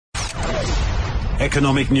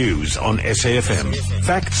Economic news on SAfm.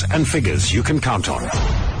 Facts and figures you can count on.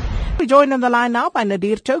 We're joined on the line now by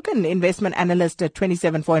Nadir Tokan, investment analyst at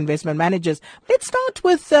 27 Investment Managers. Let's start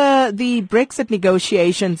with the Brexit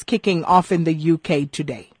negotiations kicking off in the UK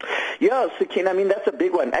today. Yeah, Sakina, I mean, that's a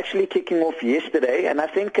big one, actually kicking off yesterday. And I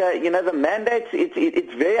think, the mandates,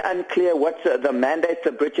 it's very unclear what the mandate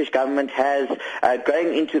the British government has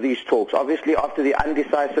going into these talks. Obviously, after the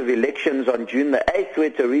undecisive elections on June the 8th, where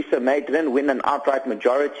Theresa May didn't win an outright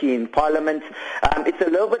majority in Parliament, it's a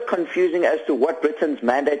little bit confusing as to what Britain's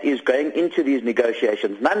mandate is going into these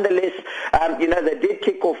negotiations. Nonetheless, they did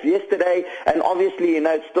kick off yesterday, and obviously,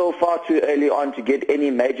 it's still far too early on to get any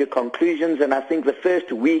major conclusions. And I think the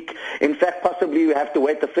first week, in fact, possibly we have to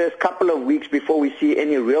wait the first couple of weeks before we see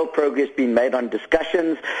any real progress being made on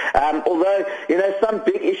discussions. Although, some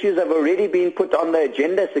big issues have already been put on the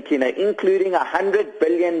agenda, Sakina, including €100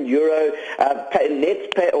 billion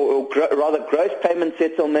gross payment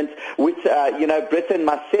settlement, which, Britain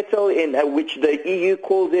must settle in, which the EU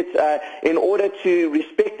calls it, in order to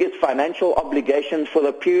respect its financial obligations for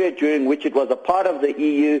the period during which it was a part of the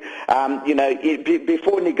EU,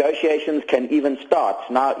 before negotiations can even start.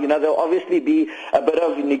 Now, there'll obviously be a bit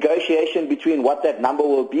of negotiation between what that number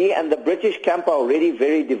will be, and the British camp are already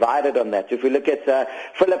very divided on that. If we look at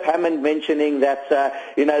Philip Hammond mentioning that,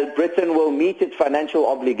 Britain will meet its financial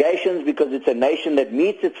obligations because it's a nation that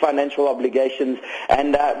meets its financial obligations,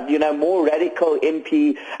 and, more radical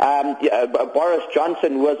MP Boris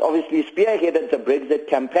Johnson, who has obviously spearheaded the Brexit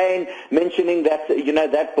campaign, mentioning that,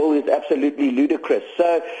 that bill is absolutely ludicrous.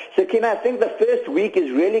 So, Sakina, I think the first week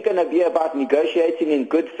is really going to be about negotiating in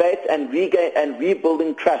good faith and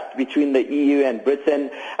rebuilding trust between the EU and Britain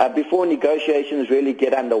before negotiations really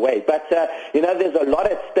get underway. But, there's a lot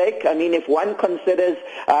at stake. I mean, if one considers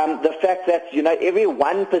the fact that, every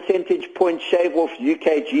 1 percentage point shave off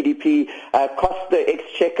UK GDP costs the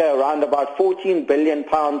exchequer around about £14 billion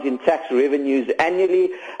in tax revenues annually,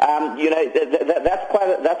 that's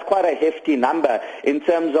quite a hefty number in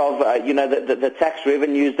terms of, the tax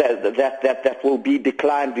revenues that will be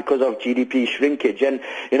declined because of GDP shrinkage. And,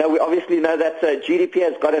 we obviously know that GDP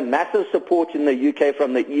has gotten massive support in the UK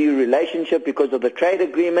from the EU relationship because of the trade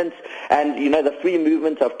agreements and, the free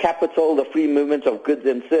movement of capital, the free movement of goods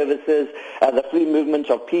and services, the free movement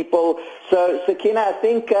of people. So, Sakina, I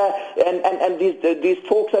think, and these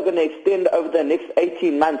talks are going to extend over the next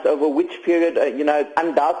 18 months, over which period,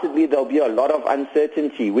 undoubtedly there'll be a lot of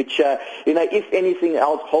uncertainty, which, if anything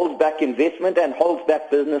else, holds back investment and holds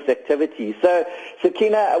back business activity. So,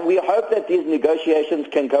 Sakina, we hope that these negotiations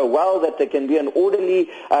can go well, that there can be an orderly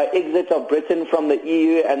exit of Britain from the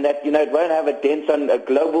EU, and that, it won't have a dent on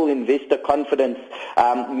global investor confidence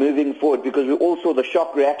moving forward, because we all saw the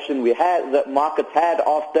shock reaction the markets had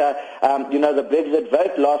after, the Brexit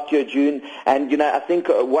vote last year, June. And, I think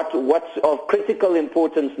what's of critical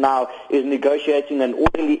importance now is negotiating an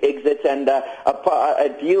orderly exit and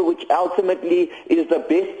a deal which ultimately is the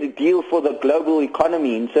best deal for the global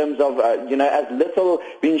economy in terms of, as little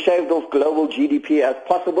being shaved off global GDP as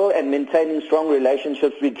possible, and maintaining strong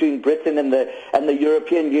relationships between Britain and the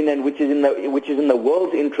European Union, which is in the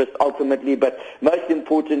world's interest ultimately, but most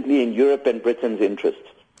importantly in Europe and Britain's interest.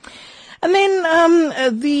 And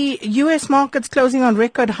then the U.S. markets closing on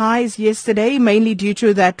record highs yesterday, mainly due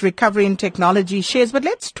to that recovery in technology shares. But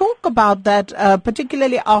let's talk about that,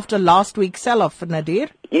 particularly after last week's sell-off, Nadir.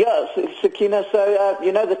 Yeah, Sakina, so,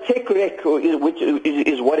 the tech wreck, which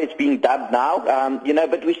is what it's being dubbed now,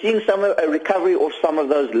 but we're seeing a recovery of some of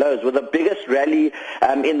those lows, with the biggest rally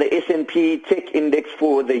in the S&P tech index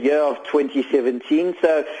for the year of 2017.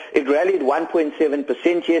 So it rallied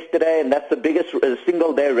 1.7% yesterday, and that's the biggest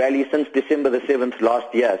single-day rally since December the 7th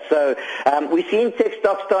last year. So we're seeing tech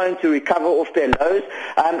stocks starting to recover off their lows,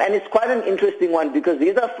 and it's quite an interesting one, because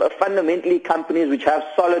these are fundamentally companies which have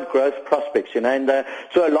solid growth prospects,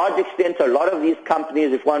 to a large extent, a lot of these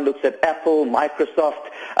companies, if one looks at Apple,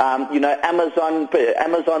 Microsoft, Amazon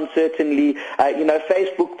certainly,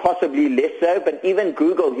 Facebook possibly less so, but even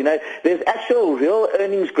Google, there's actual real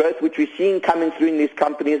earnings growth which we're seeing coming through in these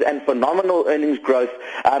companies, and phenomenal earnings growth,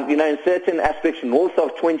 in certain aspects north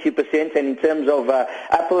of 20%, and in terms of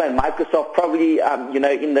Apple and Microsoft, probably, in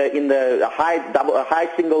the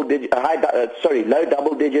low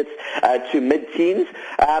double digits to mid-teens,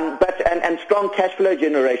 and strong cash flow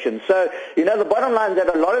generation. So, the bottom line is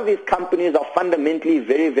that a lot of these companies are fundamentally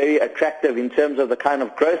very very, very attractive in terms of the kind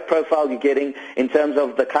of growth profile you're getting, in terms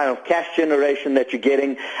of the kind of cash generation that you're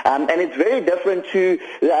getting. And it's very different to,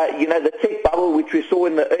 the tech bubble which we saw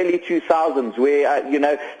in the early 2000s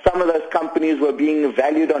where, some of those companies were being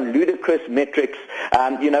valued on ludicrous metrics,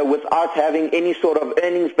 without having any sort of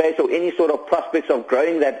earnings base or any sort of prospects of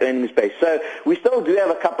growing that earnings base. So we still do have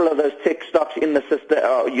a couple of those tech stocks in the system,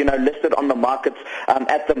 listed on the markets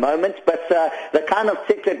at the moment. But the kind of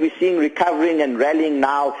tech that we're seeing recovering and rallying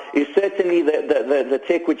now is certainly the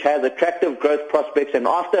tech which has attractive growth prospects. And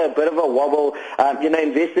after a bit of a wobble,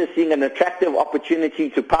 investors seeing an attractive opportunity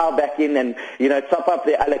to power back in and, top up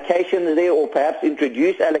their allocations there or perhaps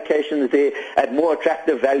introduce allocations there at more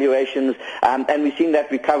attractive valuations. And we're seeing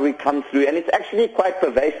that recovery come through. And it's actually quite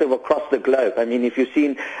pervasive across the globe. I mean, if you've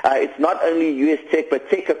seen, it's not only US tech, but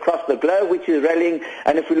tech across the globe, which is rallying.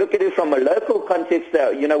 And if we look at it from a local context,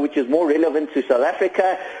 which is more relevant to South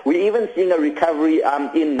Africa, we're even seeing a recovery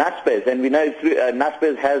in Naspers. And we know through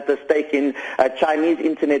Naspers has the stake in Chinese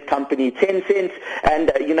internet company Tencent.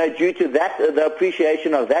 And, due to that, the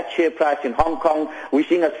appreciation of that share price in Hong Kong, we're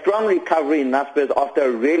seeing a strong recovery in Naspers after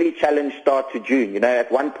a really challenged start to June.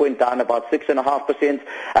 At one point down about 6.5%.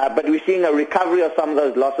 But we're seeing a recovery of some of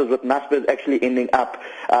those losses with Naspers actually ending up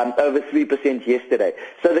over 3% yesterday.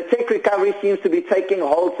 So the tech recovery seems to be taking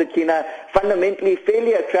hold, Sakina. Fundamentally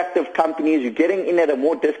fairly attractive companies. You're getting in at a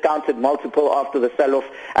more discounted multiple after the sell-off.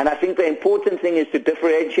 And I think the important thing is to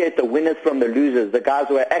differentiate the winners from the losers, the guys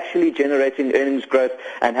who are actually generating earnings growth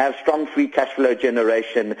and have strong free cash flow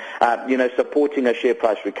generation, supporting a share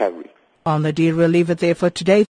price recovery. On the deal, we'll leave it there for today.